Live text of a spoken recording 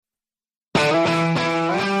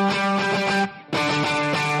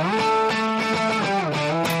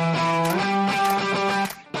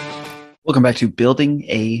Welcome back to Building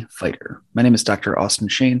a Fighter. My name is Dr. Austin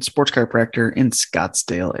Shane, sports chiropractor in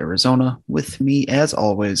Scottsdale, Arizona. With me, as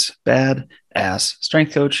always, bad ass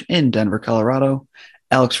strength coach in Denver, Colorado,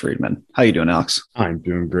 Alex Friedman. How you doing, Alex? I'm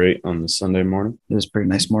doing great on the Sunday morning. It was a pretty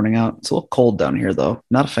nice morning out. It's a little cold down here, though.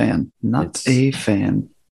 Not a fan. Not It's a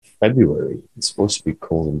fan. February. It's supposed to be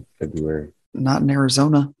cold in February. Not in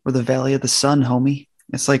Arizona. We're the Valley of the Sun, homie.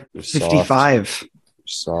 It's like They're 55. soft.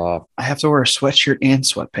 I have to wear a sweatshirt and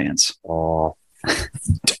sweatpants. Oh,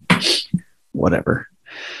 Whatever.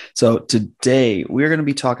 So today we're going to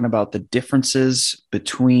be talking about the differences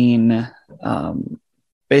between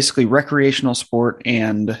basically recreational sport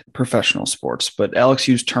and professional sports. But Alex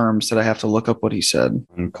used terms that I have to look up what he said.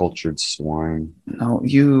 uncultured swine. No,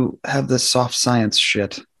 you have this soft science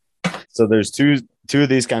shit. So there's two of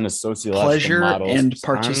these kind of sociological Pleasure models. and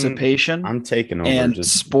participation I'm taking over. and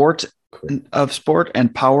Just sport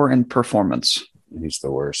and power and performance. he's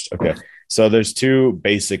the worst. Okay. So there's two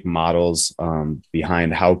basic models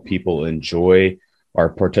behind how people enjoy or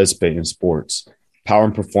participate in sports. Power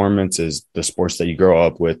and performance is the sports that you grow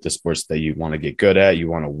up with, the sports that you want to get good at, you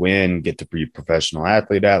want to win, get to be a professional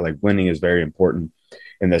athlete at. Like winning is very important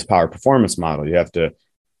in this power performance model. You have to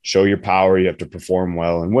show your power, you have to perform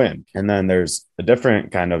well and win. And then there's a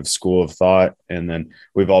different kind of school of thought. And then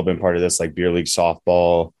we've all been part of this, like beer league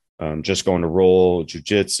softball, just going to roll,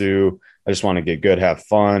 jujitsu. I just want to get good, have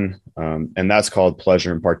fun. And that's called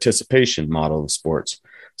pleasure and participation model of sports.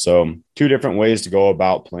 So two different ways to go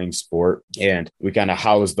about playing sport. And we kind of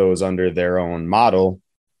house those under their own model,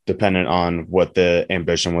 dependent on what the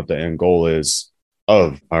ambition, what the end goal is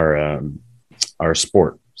of our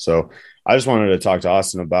sport. So I just wanted to talk to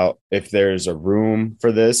Austin about if there's a room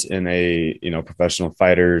for this in a, professional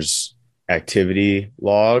fighters activity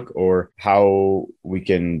log, or how we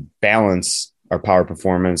can balance our power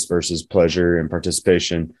performance versus pleasure and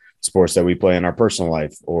participation sports that we play in our personal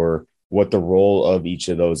life, or what the role of each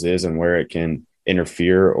of those is and where it can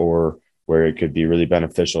interfere or where it could be really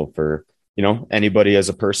beneficial for, anybody as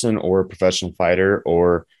a person or a professional fighter,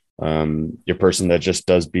 or your person that just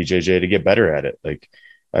does BJJ to get better at it. Like,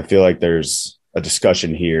 I feel like there's a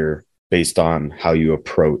discussion here based on how you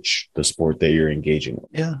approach the sport that you're engaging with.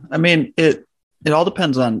 Yeah. I mean, it all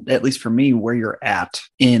depends on, at least for me, where you're at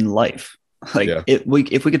in life. Like if we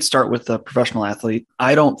could start with a professional athlete,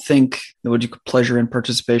 I don't think pleasure and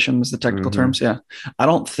participation is the technical terms. Yeah. I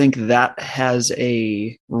don't think that has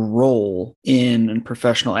a role in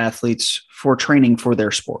professional athletes for training for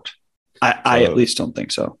their sport. I at least don't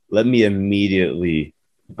think so. Let me immediately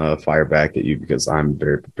fire back at you, because I'm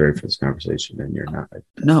very prepared for this conversation and you're not.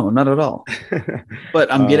 No, not at all.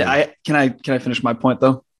 But I'm getting, can I finish my point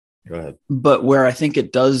though? Go ahead. But where I think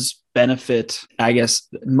it does benefit, I guess,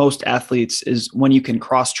 most athletes is when you can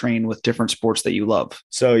cross train with different sports that you love.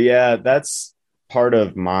 So yeah, that's part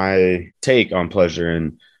of my take on pleasure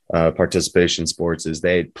and participation sports, is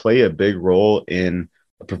they play a big role in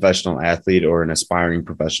a professional athlete or an aspiring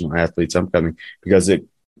professional athlete's upcoming, because it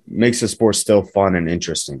makes the sport still fun and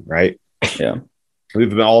interesting, right? Yeah.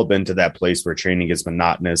 We've all been to that place where training gets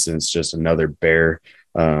monotonous and it's just another bear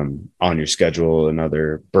on your schedule,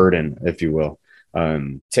 another burden, if you will.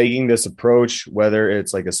 Taking this approach, whether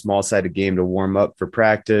it's like a small sided game to warm up for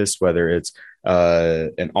practice, whether it's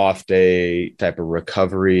an off day type of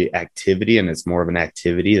recovery activity, and it's more of an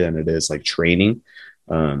activity than it is like training.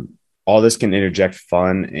 All this can interject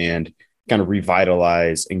fun and kind of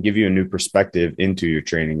revitalize and give you a new perspective into your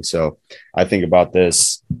training. So I think about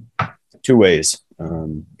this two ways.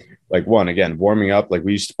 Like one, again, warming up. Like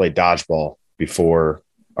we used to play dodgeball before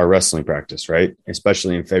our wrestling practice, right?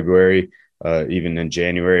 Especially in February, even in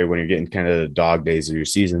January, when you're getting kind of the dog days of your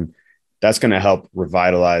season. That's going to help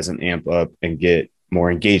revitalize and amp up and get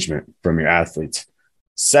more engagement from your athletes.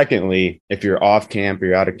 Secondly, if you're off camp or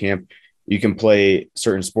you're out of camp, you can play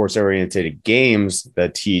certain sports oriented games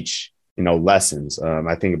that teach, lessons.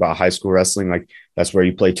 I think about high school wrestling, like that's where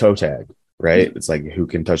you play toe tag, right? It's like who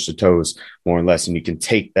can touch the toes more or less. And you can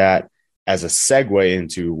take that as a segue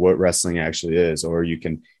into what wrestling actually is, or you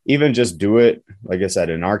can even just do it. Like I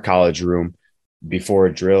said, in our college room before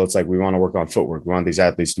a drill, it's like, we want to work on footwork. We want these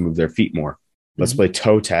athletes to move their feet more. Let's play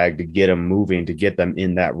toe tag to get them moving, to get them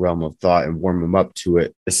in that realm of thought and warm them up to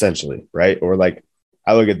it, essentially. Right. Or like,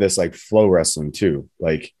 I look at this like flow wrestling too.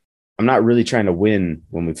 Like, I'm not really trying to win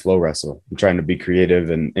when we flow wrestle. I'm trying to be creative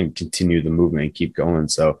and continue the movement and keep going.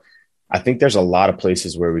 So I think there's a lot of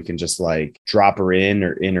places where we can just like drop her in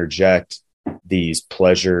or interject these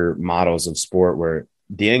pleasure models of sport, where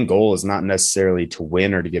the end goal is not necessarily to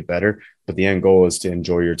win or to get better, but the end goal is to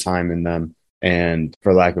enjoy your time in them and,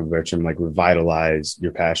 for lack of a better term, like revitalize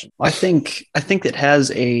your passion? I think it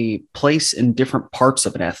has a place in different parts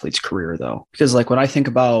of an athlete's career, though, because like when I think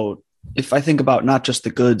about, if I think about not just the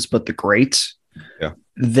goods but the greats, yeah,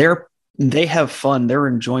 they have fun, their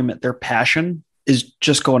enjoyment, their passion is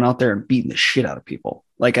just going out there and beating the shit out of people.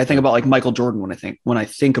 Like I think about like Michael Jordan when I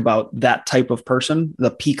think about that type of person,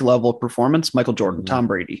 the peak level of performance, Michael Jordan, Tom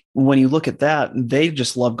Brady. When you look at that, they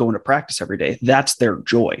just love going to practice every day. That's their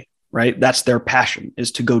joy, right? That's their passion,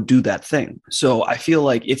 is to go do that thing. So I feel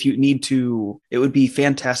like if you need to, it would be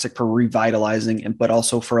fantastic for revitalizing, but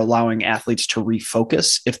also for allowing athletes to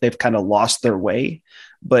refocus if they've kind of lost their way.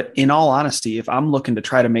 But in all honesty, if I'm looking to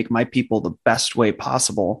try to make my people the best way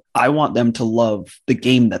possible, I want them to love the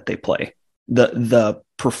game that they play. The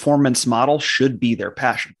performance model should be their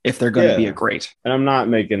passion if they're going to be a great. And I'm not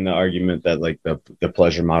making the argument that like the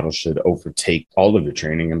pleasure model should overtake all of your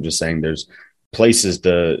training. I'm just saying there's places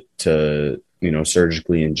to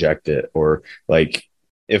surgically inject it, or like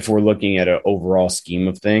if we're looking at an overall scheme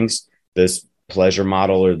of things, this pleasure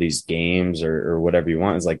model or these games or whatever you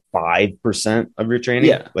want is like 5% of your training.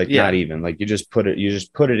 Not even, like you just put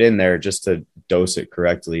it in there just to dose it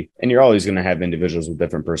correctly. And you're always going to have individuals with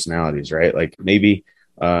different personalities, right? Like maybe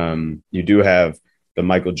you do have the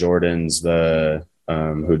Michael Jordans, the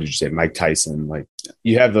who did you say, Mike Tyson, like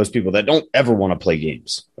you have those people that don't ever want to play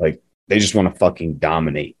games. Like they just want to fucking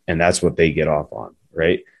dominate, and that's what they get off on,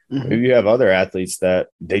 right? Mm-hmm. Maybe you have other athletes that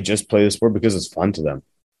they just play the sport because it's fun to them,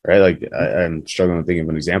 right? Like I'm struggling to think of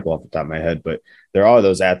an example off the top of my head, but there are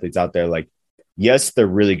those athletes out there. Like, yes, they're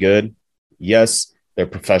really good. Yes, they're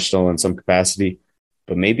professional in some capacity,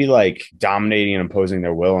 but maybe like dominating and imposing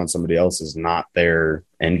their will on somebody else is not their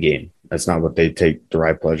end game. That's not what they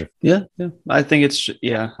derive pleasure. Yeah. I think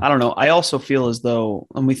I don't know. I also feel as though,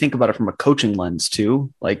 when we think about it from a coaching lens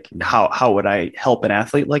too, like how would I help an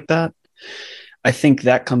athlete like that? I think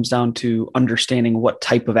that comes down to understanding what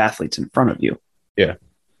type of athlete's in front of you. Yeah.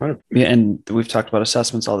 100%. Yeah, and we've talked about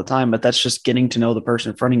assessments all the time, but that's just getting to know the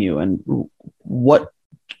person in front of you and what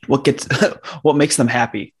makes them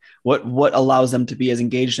happy, what allows them to be as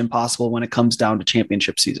engaged as possible when it comes down to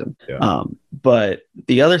championship season. Yeah. But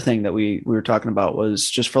the other thing that we were talking about was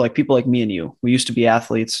just for like people like me and you, we used to be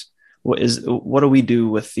athletes. What do we do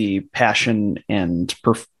with the passion and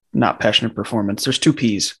not passion and performance? There's two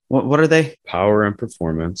P's. What are they? Power and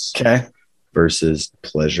performance. Okay. Versus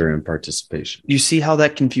pleasure and participation. You see how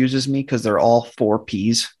that confuses me, because they're all 4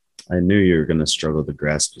 P's. I knew you were going to struggle to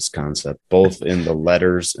grasp this concept, both in the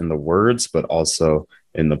letters and the words, but also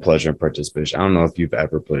in the pleasure and participation. I don't know if you've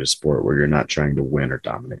ever played a sport where you're not trying to win or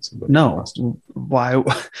dominate somebody. No. Why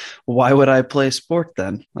would I play a sport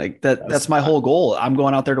then? Like that's my whole goal. I'm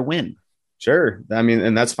going out there to win. Sure. I mean,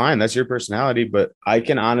 and that's fine. That's your personality. But I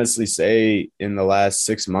can honestly say in the last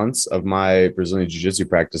 6 months of my Brazilian Jiu-Jitsu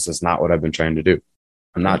practice, that's not what I've been trying to do.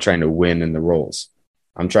 I'm not trying to win in the roles.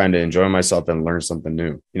 I'm trying to enjoy myself and learn something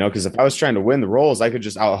new, because if I was trying to win the roles, I could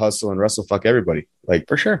just out hustle and wrestle fuck everybody, like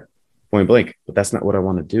for sure, point blank. But that's not what I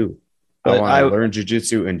want to do. I want to learn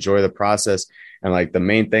jiu-jitsu, enjoy the process. And like the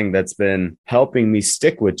main thing that's been helping me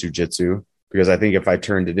stick with jiu-jitsu, because I think if I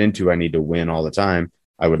turned it into I need to win all the time,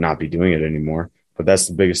 I would not be doing it anymore. But that's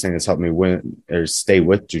the biggest thing that's helped me win or stay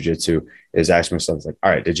with jiu-jitsu, is ask myself, like,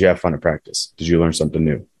 all right, did you have fun at practice? Did you learn something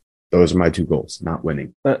new? Those are my 2 goals, not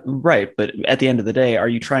winning. Right. But at the end of the day, are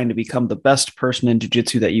you trying to become the best person in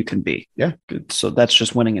jiu-jitsu that you can be? Yeah. So that's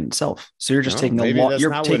just winning in itself. So you're just taking the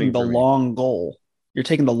long goal. You're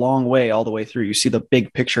taking the long way all the way through. You see the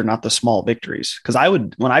big picture, not the small victories. Because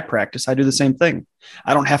when I practice, I do the same thing.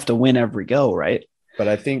 I don't have to win every go, right? But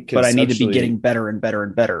I think, I need to be getting better and better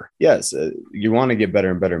and better. Yes, you want to get better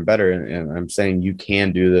and better and better. And I'm saying you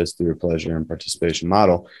can do this through a pleasure and participation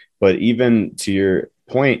model. But even to your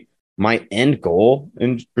point, my end goal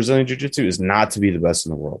in Brazilian Jiu-Jitsu is not to be the best in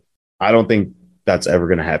the world. I don't think that's ever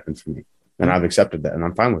going to happen for me. And I've accepted that, and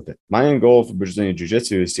I'm fine with it. My end goal for Brazilian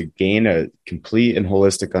Jiu-Jitsu is to gain a complete and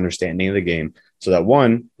holistic understanding of the game, so that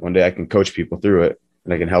one day I can coach people through it,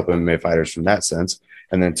 and I can help MMA fighters from that sense.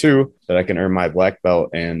 And then 2, that I can earn my black belt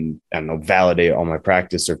and validate all my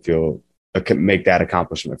practice or make that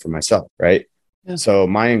accomplishment for myself. Right. Yeah. So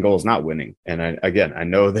my end goal is not winning. And I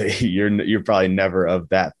know that you're probably never of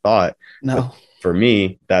that thought. No, for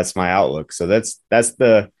me, that's my outlook. So that's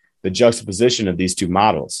the juxtaposition of these 2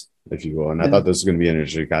 models, if you will. And I thought this was going to be an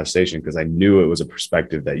interesting conversation, because I knew it was a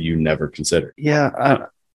perspective that you never considered. Yeah.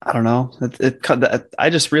 I don't know. I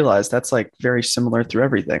just realized that's like very similar through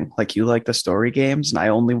everything. Like you like the story games, and I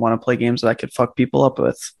only want to play games that I could fuck people up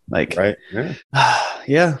with. Like, right. Yeah.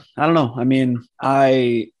 Yeah. I don't know. I mean,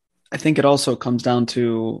 I think it also comes down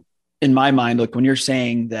to in my mind, like when you're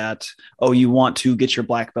saying that, oh, you want to get your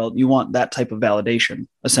black belt, you want that type of validation,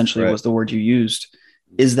 essentially was the word you used.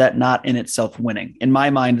 Is that not in itself winning? In my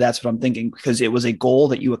mind, that's what I'm thinking, because it was a goal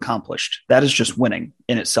that you accomplished. That is just winning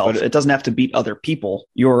in itself. It doesn't have to beat other people.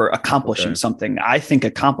 You're accomplishing something. I think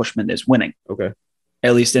accomplishment is winning. Okay.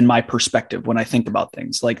 At least in my perspective, when I think about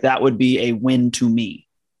things, like that would be a win to me.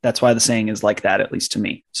 That's why the saying is like that, at least to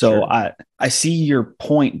me. So I see your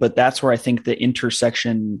point, but that's where I think the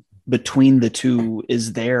intersection between the two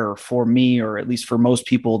is there for me, or at least for most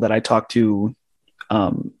people that I talk to,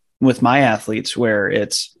 with my athletes, where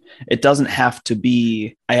it doesn't have to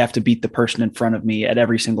be, I have to beat the person in front of me at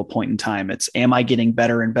every single point in time. It's, am I getting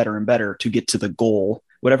better and better and better to get to the goal?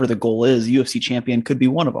 Whatever the goal is, UFC champion could be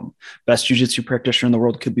one of them. Best jiu-jitsu practitioner in the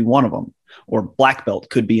world could be one of them, or black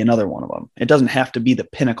belt could be another one of them. It doesn't have to be the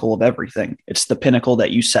pinnacle of everything. It's the pinnacle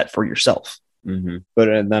that you set for yourself. Mm-hmm.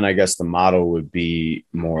 But then I guess the model would be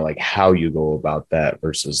more like how you go about that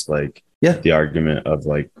versus like the argument of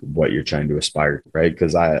like what you're trying to aspire to, right?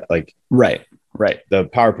 Because I like right the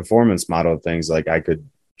power performance model of things, like I could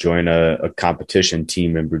join a competition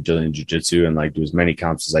team in Brazilian jiu-jitsu and like do as many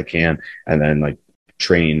comps as I can, and then like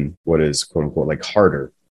train what is quote unquote like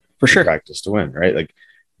harder for sure practice to win, right? Like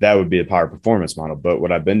that would be a power performance model. But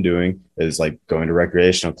what I've been doing is like going to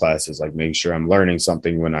recreational classes, like making sure I'm learning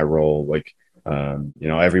something when I roll, like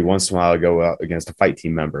every once in a while I go out against a fight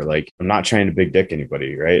team member. Like I'm not trying to big dick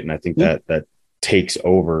anybody, right? And I think that takes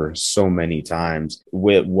over so many times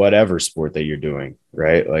with whatever sport that you're doing,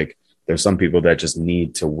 right? Like there's some people that just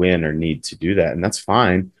need to win or need to do that, and that's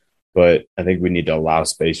fine. But I think we need to allow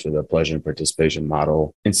space for the pleasure and participation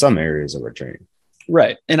model in some areas of our training.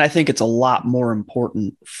 Right. And I think it's a lot more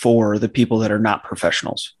important for the people that are not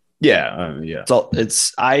professionals. Yeah. So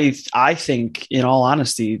I think, in all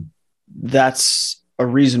honesty, that's a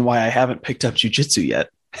reason why I haven't picked up jiu-jitsu yet.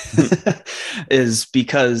 Is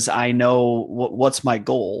because I know what's my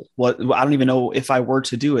goal. I don't even know if I were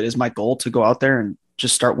to do it. Is my goal to go out there and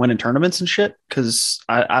just start winning tournaments and shit? Because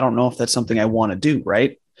I don't know if that's something I want to do,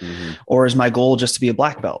 right? Mm-hmm. Or is my goal just to be a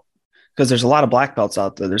black belt? Because there's a lot of black belts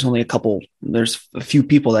out there. There's a few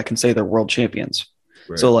people that can say they're world champions.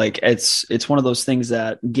 Right. So like it's one of those things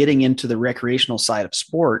that getting into the recreational side of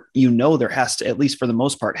sport, there has to, at least for the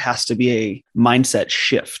most part, has to be a mindset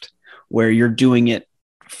shift where you're doing it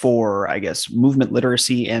for, I guess, movement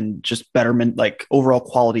literacy and just betterment, like overall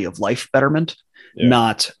quality of life betterment,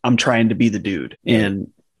 not I'm trying to be the dude.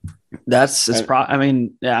 And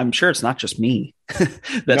I'm sure it's not just me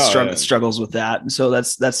that struggles with that. And so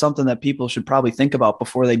that's something that people should probably think about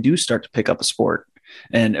before they do start to pick up a sport,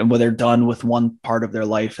 and when they're done with one part of their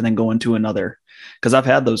life and then go into another. Because I've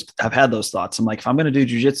had those thoughts. I'm like, if I'm going to do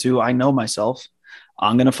jiu-jitsu, I know myself.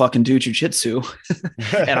 I'm going to fucking do jiu-jitsu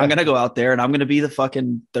and I'm going to go out there and I'm going to be the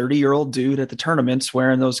fucking 30-year-old dude at the tournaments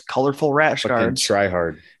wearing those colorful rash guards. Try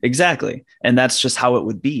hard. Exactly. And that's just how it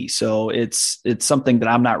would be. So it's something that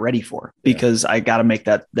I'm not ready for, because I got to make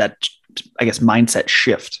that, I guess, mindset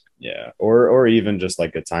shift. Yeah. Or even just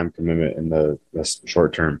like a time commitment in the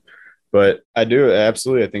short term. But I think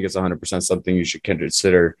it's 100% something you should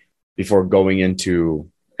consider before going into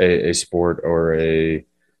a sport or a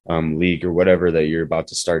league or whatever that you're about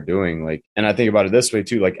to start doing. Like, and I think about it this way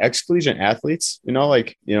too, like ex-collegiate athletes,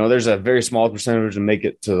 there's a very small percentage to make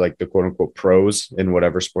it to like the quote unquote pros in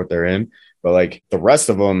whatever sport they're in. But like the rest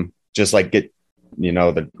of them just like get,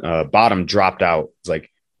 the bottom dropped out. It's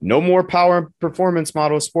like no more power performance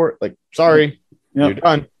model sport. Like, sorry, you're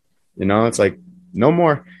done. It's like no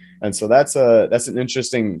more. And so that's an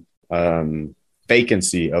interesting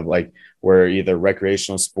vacancy of like where either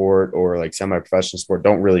recreational sport or like semi-professional sport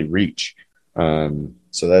don't really reach.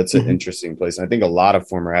 So that's an interesting place. And I think a lot of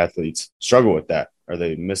former athletes struggle with that, or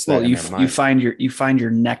they miss that. Well, you find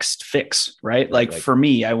your next fix, right? Like for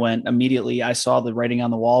me, I went immediately, I saw the writing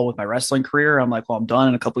on the wall with my wrestling career. I'm like, well, I'm done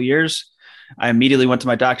in a couple of years. I immediately went to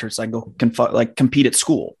my doctorate so I can go compete at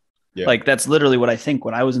school. Yeah. Like that's literally what I think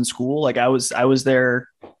when I was in school. Like I was there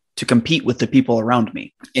to compete with the people around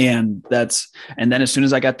me. And then as soon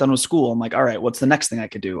as I got done with school, I'm like, all right, what's the next thing I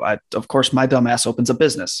could do? Of course, my dumb ass opens a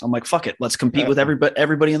business. I'm like, fuck it. Let's compete with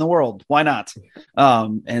everybody in the world. Why not?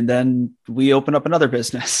 And then we open up another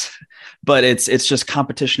business, but it's just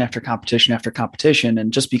competition after competition after competition.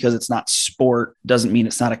 And just because it's not sport doesn't mean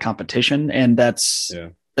it's not a competition. And that's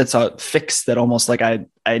a fix that almost like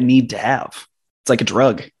I need to have. It's like a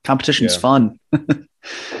drug. Competition's fun.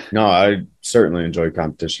 No, I certainly enjoy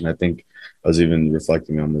competition. I think I was even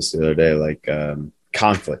reflecting on this the other day, like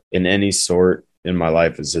conflict in any sort in my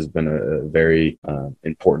life has been a very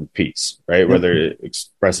important piece, right? Whether it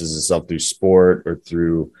expresses itself through sport or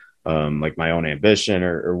through like my own ambition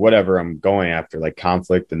or whatever I'm going after, like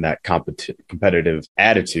conflict and that competitive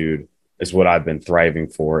attitude is what I've been thriving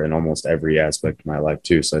for in almost every aspect of my life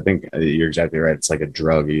too. So I think you're exactly right. It's like a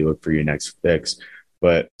drug. You look for your next fix,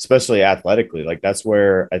 but especially athletically, like that's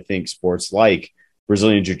where I think sports like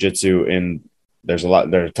Brazilian Jiu-Jitsu, and there's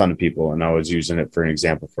a ton of people, and I was using it for an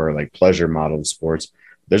example for like pleasure model sports.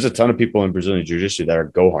 There's a ton of people in Brazilian Jiu-Jitsu that are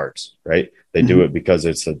go-hards, right? They do it because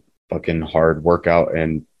it's a fucking hard workout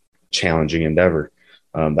and challenging endeavor.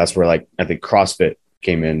 That's where like I think CrossFit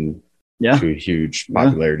came in to huge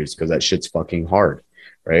popularities because that shit's fucking hard,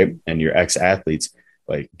 right? And your ex-athletes,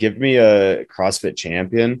 like give me a CrossFit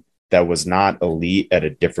champion that was not elite at a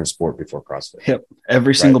different sport before CrossFit. Yep.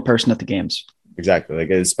 Every single person at the games. Exactly. Like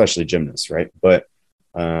especially gymnasts, right? But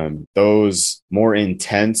those more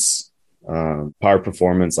intense power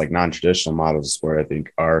performance, like non-traditional models of sport, I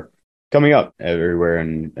think are coming up everywhere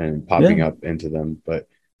and popping up into them. But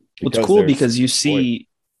it's cool because you see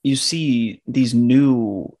these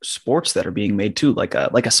new sports that are being made too, like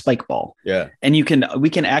a spike ball. Yeah. And we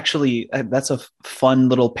can actually, that's a fun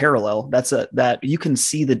little parallel. That you can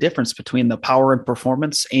see the difference between the power and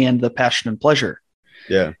performance and the passion and pleasure.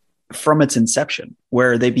 Yeah. From its inception,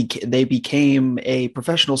 where they became a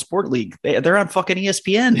professional sport league. They're on fucking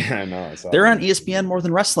ESPN. Yeah, I know. They're on ESPN more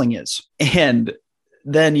than wrestling is. And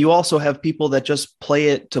then you also have people that just play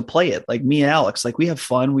it to play it. Like me and Alex, like we have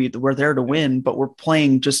fun. We're there to win, but we're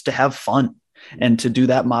playing just to have fun and to do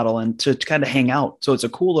that model and to kind of hang out. So it's a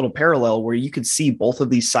cool little parallel where you could see both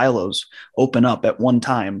of these silos open up at one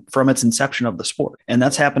time from its inception of the sport. And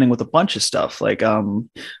that's happening with a bunch of stuff. Like,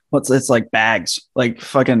 it's like bags, like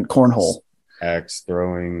fucking cornhole. Axe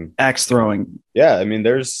throwing. Yeah. I mean,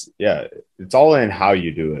 it's all in how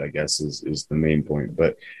you do it, I guess is the main point.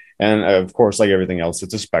 But, and of course, like everything else,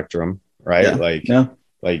 it's a spectrum, right?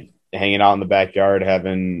 Like hanging out in the backyard,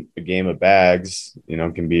 having a game of bags,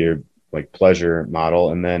 can be your like pleasure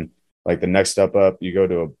model. And then like the next step up, you go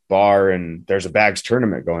to a bar and there's a bags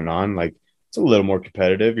tournament going on. Like it's a little more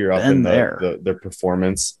competitive. You're up in the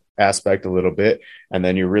performance aspect a little bit. And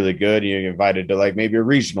then you're really good. You're invited to like maybe a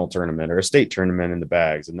regional tournament or a state tournament in the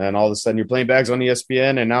bags. And then all of a sudden you're playing bags on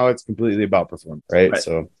ESPN and now it's completely about performance, right?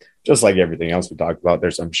 So just like everything else we talked about,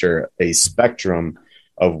 there's, I'm sure, a spectrum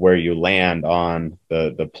of where you land on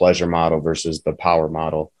the pleasure model versus the power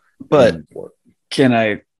model. But can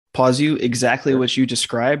I pause you? Exactly what you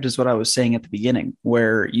described is what I was saying at the beginning,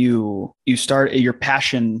 where you start, your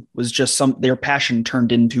passion was just their passion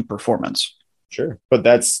turned into performance. Sure. But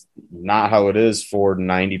that's not how it is for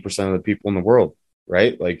 90% of the people in the world,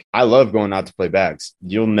 right? Like I love going out to play bags.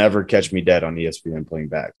 You'll never catch me dead on ESPN playing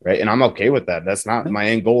bags, right? And I'm okay with that. That's not my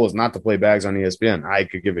end goal, is not to play bags on ESPN. I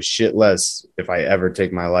could give a shit less if I ever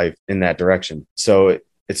take my life in that direction. So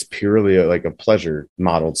it's purely like a pleasure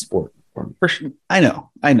modeled sport. For sure. I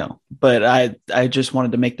know, but I just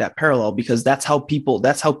wanted to make that parallel because that's how people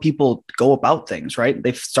go about things, right?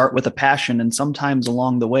 They start with a passion, and sometimes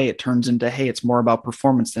along the way it turns into, hey, it's more about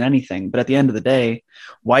performance than anything. But at the end of the day,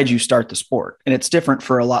 why'd you start the sport? And it's different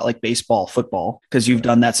for a lot like baseball, football, because you've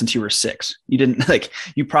done that since you were 6. You didn't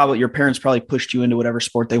your parents probably pushed you into whatever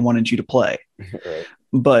sport they wanted you to play. Right.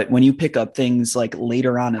 But when you pick up things like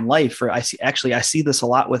later on in life, or I see this a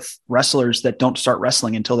lot with wrestlers that don't start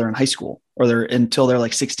wrestling until they're in high school or until they're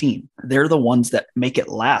like 16. They're the ones that make it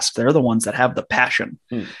last. They're the ones that have the passion,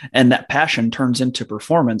 and that passion turns into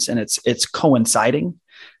performance, and it's coinciding,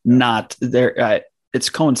 not there. It's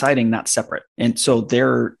coinciding, not separate. And so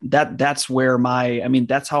that's where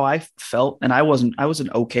that's how I felt. And I was an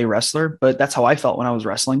okay wrestler, but that's how I felt when I was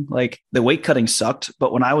wrestling. Like the weight cutting sucked,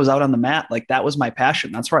 but when I was out on the mat, like that was my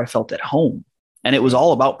passion. That's where I felt at home. And it was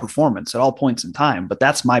all about performance at all points in time, but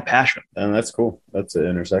that's my passion. And that's cool. That's an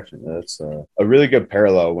intersection. That's a really good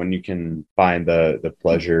parallel when you can find the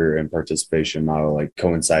pleasure and participation model like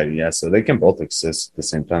coinciding. Yeah. So they can both exist at the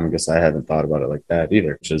same time. I guess I haven't thought about it like that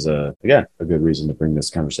either, which is again, a good reason to bring this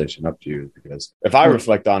conversation up to you, because if I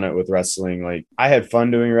reflect on it with wrestling, like I had fun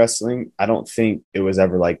doing wrestling. I don't think it was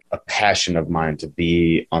ever like a passion of mine to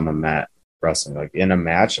be on the mat wrestling. Like in a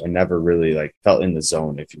match, I never really like felt in the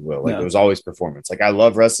zone, if you will. Like it was always performance. Like I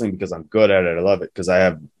love wrestling because I'm good at it. I love it because I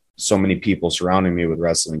have so many people surrounding me with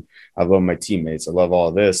wrestling. I love my teammates. I love all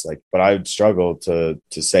of this. Like, but I would struggle to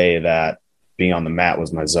say that being on the mat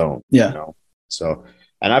was my zone. Yeah. So,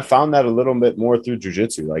 and I found that a little bit more through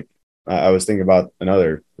jiu-jitsu. Like I was thinking about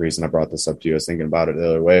another reason I brought this up to you. I was thinking about it the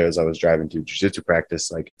other way as I was driving to jiu-jitsu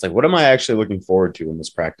practice. Like, it's like, what am I actually looking forward to in this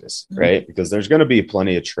practice? Right. Because there's going to be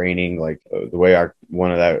plenty of training, like the way our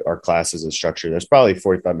classes is structured. There's probably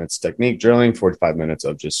 45 minutes of technique drilling, 45 minutes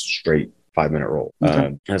of just straight 5-minute roll.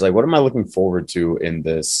 Okay. I was like, what am I looking forward to in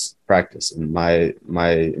this practice? And my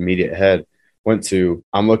immediate head went to,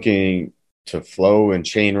 I'm looking to flow and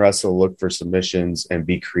chain wrestle, look for submissions, and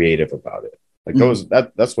be creative about it. Like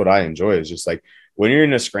that's what I enjoy, is just like when you're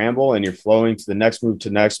in a scramble and you're flowing to the next move, to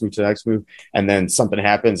next move, to next move, and then something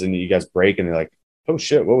happens and you guys break and they're like, oh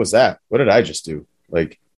shit, what was that? What did I just do?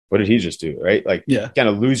 Like, what did he just do? Right? Like, kind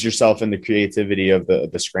of lose yourself in the creativity of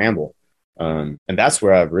the scramble. And that's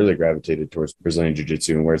where I've really gravitated towards Brazilian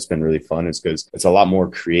Jiu-Jitsu, and where it's been really fun is because it's a lot more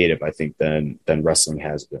creative, I think, than wrestling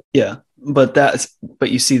has been. Yeah. But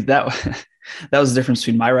you see that that was the difference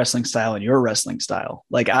between my wrestling style and your wrestling style.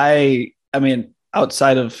 Like I mean,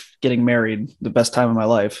 outside of getting married, the best time of my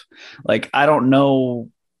life, like I don't know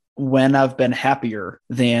when I've been happier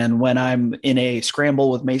than when I'm in a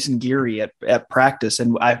scramble with Mason Geary at practice,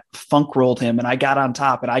 and I funk rolled him and I got on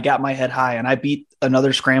top and I got my head high and I beat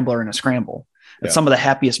another scrambler in a scramble. And some of the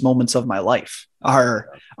happiest moments of my life are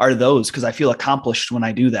those, because I feel accomplished when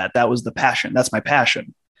I do that. That was the passion. That's my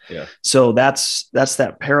passion. Yeah. So that's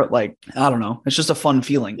that parrot. Like, I don't know. It's just a fun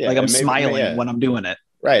feeling. Like I'm smiling when I'm doing it.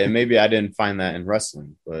 Right. And maybe I didn't find that in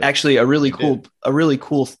wrestling, but actually a really cool,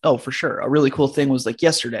 oh, for sure. A really cool thing was like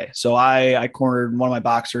yesterday. So I cornered one of my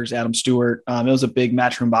boxers, Adam Stewart. It was a big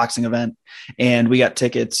Matchroom boxing event, and we got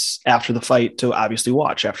tickets after the fight to obviously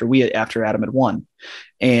watch after Adam had won.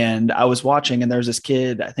 And I was watching, and there's this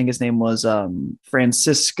kid, I think his name was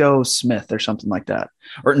Francisco Smith or something like that.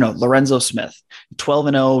 Or no, Lorenzo Smith,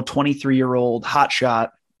 12-0, 23-year-old hot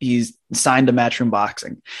shot. He's signed to Matchroom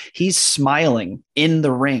Boxing. He's smiling in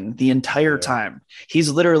the ring the entire time.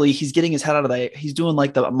 He's getting his head out of he's doing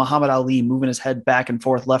like the Muhammad Ali, moving his head back and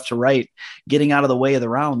forth, left to right, getting out of the way of the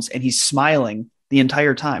rounds. And he's smiling the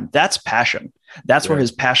entire time. That's passion. That's where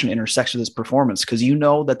his passion intersects with his performance. Cause you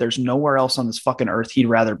know that there's nowhere else on this fucking earth he'd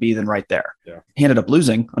rather be than right there. Yeah. He ended up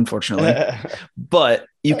losing, unfortunately, but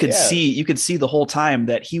you could see the whole time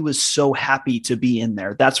that he was so happy to be in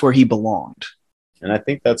there. That's where he belonged. And I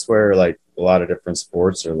think that's where like a lot of different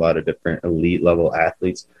sports, or a lot of different elite level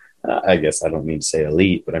athletes, I guess I don't mean to say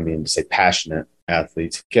elite, but I mean to say passionate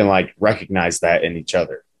athletes, can like recognize that in each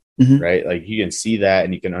other, right? Like you can see that,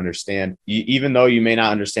 and you can understand, even though you may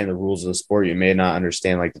not understand the rules of the sport, you may not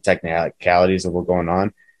understand like the technicalities of what's going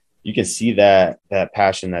on. You can see that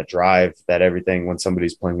passion, that drive, that everything when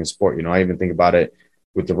somebody's playing a sport. You know, I even think about it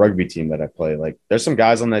with the rugby team that I play. Like there's some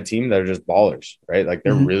guys on that team that are just ballers, right? Like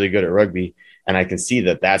they're really good at rugby. And I can see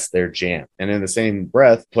that that's their jam. And in the same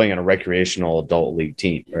breath, playing on a recreational adult league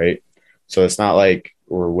team, right? So it's not like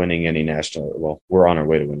we're winning any we're on our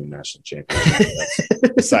way to winning national championship.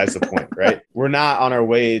 That's besides the point, right? We're not on our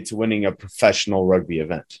way to winning a professional rugby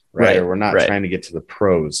event, right? Or we're not trying to get to the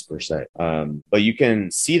pros per se. But you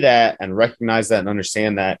can see that and recognize that and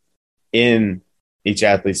understand that in each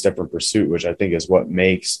athlete's different pursuit, which I think is what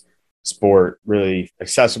makes sport really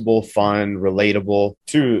accessible, fun, relatable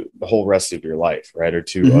to the whole rest of your life, right? Or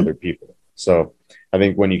to other people. So I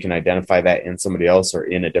think when you can identify that in somebody else or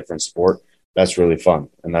in a different sport, that's really fun.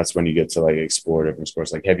 And that's when you get to like explore different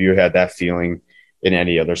sports. Like, have you had that feeling in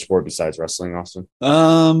any other sport besides wrestling, Austin?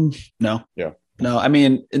 No. Yeah. No, I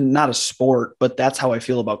mean, not a sport, but that's how I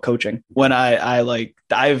feel about coaching. When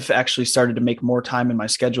I've actually started to make more time in my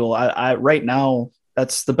schedule. I right now,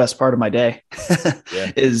 that's the best part of my day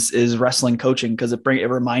is wrestling coaching, because it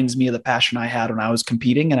reminds me of the passion I had when I was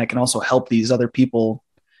competing, and I can also help these other people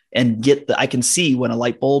and I can see when a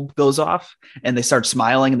light bulb goes off and they start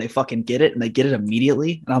smiling and they fucking get it, and they get it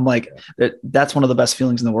immediately. And I'm like, that's one of the best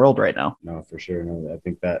feelings in the world right now. No, for sure. No, I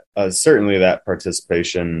think that certainly that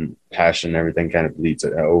participation, passion, everything kind of leads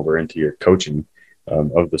over into your coaching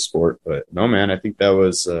of the sport. But no, man, I think that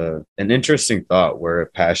was an interesting thought, where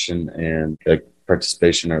passion and like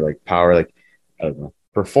participation are like power, like, I don't know,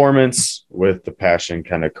 performance with the passion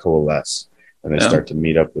kind of coalesce and they start to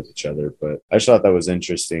meet up with each other. But I just thought that was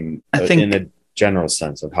interesting, I think, in a general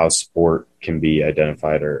sense of how sport can be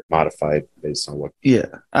identified or modified based on what.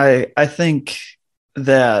 Yeah, I think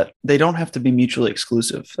that they don't have to be mutually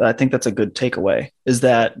exclusive. I think that's a good takeaway, is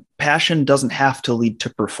that passion doesn't have to lead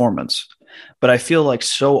to performance. But I feel like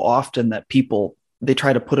so often that people, they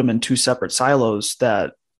try to put them in two separate silos,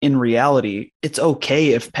 that in reality, it's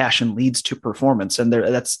okay if passion leads to performance, and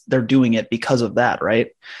they're doing it because of that, right?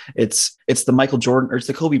 It's the Michael Jordan or it's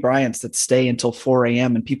the Kobe Bryants that stay until 4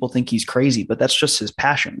 a.m. and people think he's crazy, but that's just his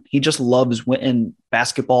passion. He just loves and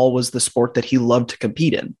basketball was the sport that he loved to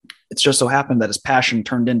compete in. It's just so happened that his passion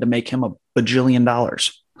turned into make him $1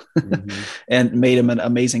 bajillion and made him an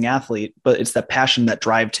amazing athlete. But it's that passion that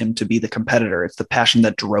drove him to be the competitor. It's the passion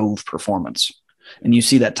that drove performance. And you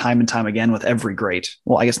see that time and time again with every great.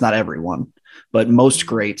 Well, I guess not everyone, but most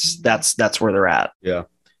greats, that's where they're at. Yeah.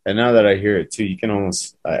 And now that I hear it too, you can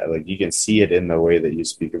almost like you can see it in the way that you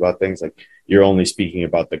speak about things. Like you're only speaking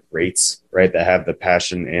about the greats, right? That have the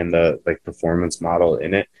passion and the like performance model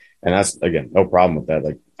in it. And that's, again, no problem with that.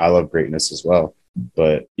 Like I love greatness as well,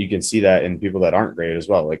 but you can see that in people that aren't great as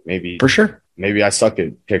well. Like maybe for sure, maybe I suck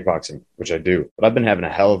at kickboxing, which I do, but I've been having a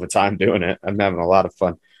hell of a time doing it. I'm having a lot of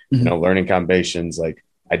fun, learning combinations, like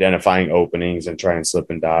identifying openings and try and slip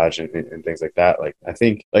and dodge and things like that. Like I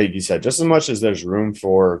think, like you said, just as much as there's room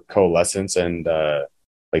for coalescence and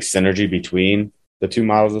like synergy between the two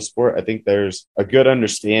models of sport, I think there's a good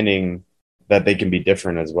understanding that they can be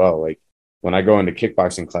different as well. Like when I go into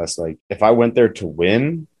kickboxing class, like if I went there to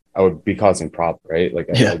win, I would be causing problems, right? Like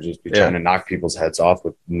I would just be trying to knock people's heads off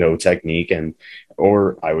with no technique,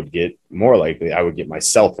 or I would get more likely, I would get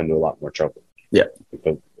myself into a lot more trouble. Yeah.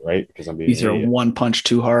 Right? Because I'm being you throw one punch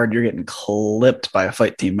too hard, you're getting clipped by a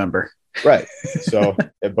fight team member. Right. So,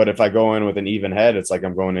 but if I go in with an even head, it's like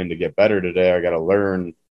I'm going in to get better today. I got to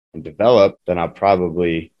learn and develop. Then I'll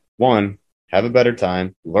probably, one, have a better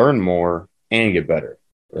time, learn more, and get better.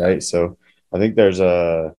 Right. So I think there's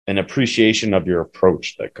an appreciation of your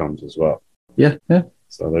approach that comes as well. Yeah. Yeah.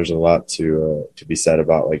 So there's a lot to be said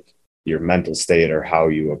about like your mental state or how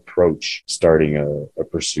you approach starting a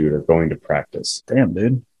pursuit or going to practice. Damn,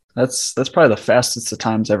 dude. That's probably the fastest the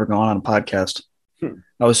time's ever gone on a podcast.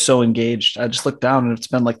 I was so engaged. I just looked down and it's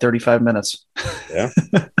been like 35 minutes. Yeah.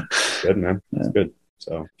 Good, man. That's good.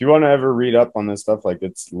 So if you want to ever read up on this stuff, like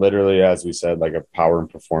it's literally, as we said, like a power and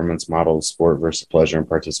performance model of sport versus pleasure and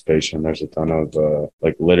participation. There's a ton of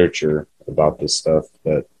like literature about this stuff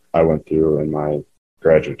that I went through in my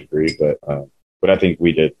graduate degree, but I think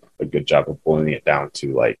we did a good job of boiling it down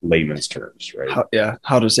to like layman's terms, right?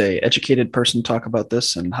 How does a educated person talk about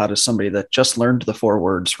this, and how does somebody that just learned the 4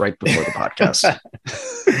 words right before the podcast?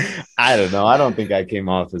 I don't know. I don't think I came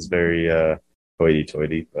off as very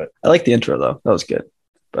hoity-toity, but I like the intro though. That was good.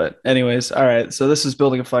 But anyways, all right. So this is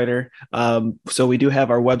Building a Fighter. So we do have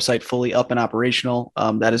our website fully up and operational.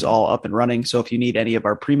 That is all up and running. So if you need any of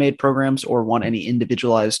our pre-made programs or want any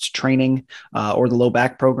individualized training or the low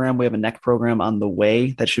back program, we have a neck program on the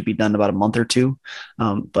way that should be done in about a month or two.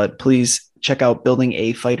 But please check out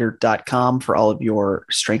buildingafighter.com for all of your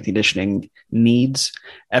strength conditioning needs.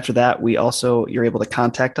 After that, you're able to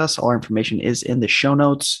contact us. All our information is in the show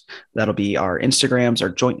notes. That'll be our Instagrams, our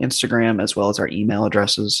joint Instagram, as well as our email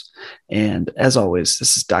addresses. And as always,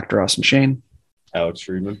 this is Dr. Austin Shane. Alex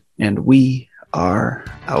Friedman. And we are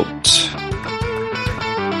out.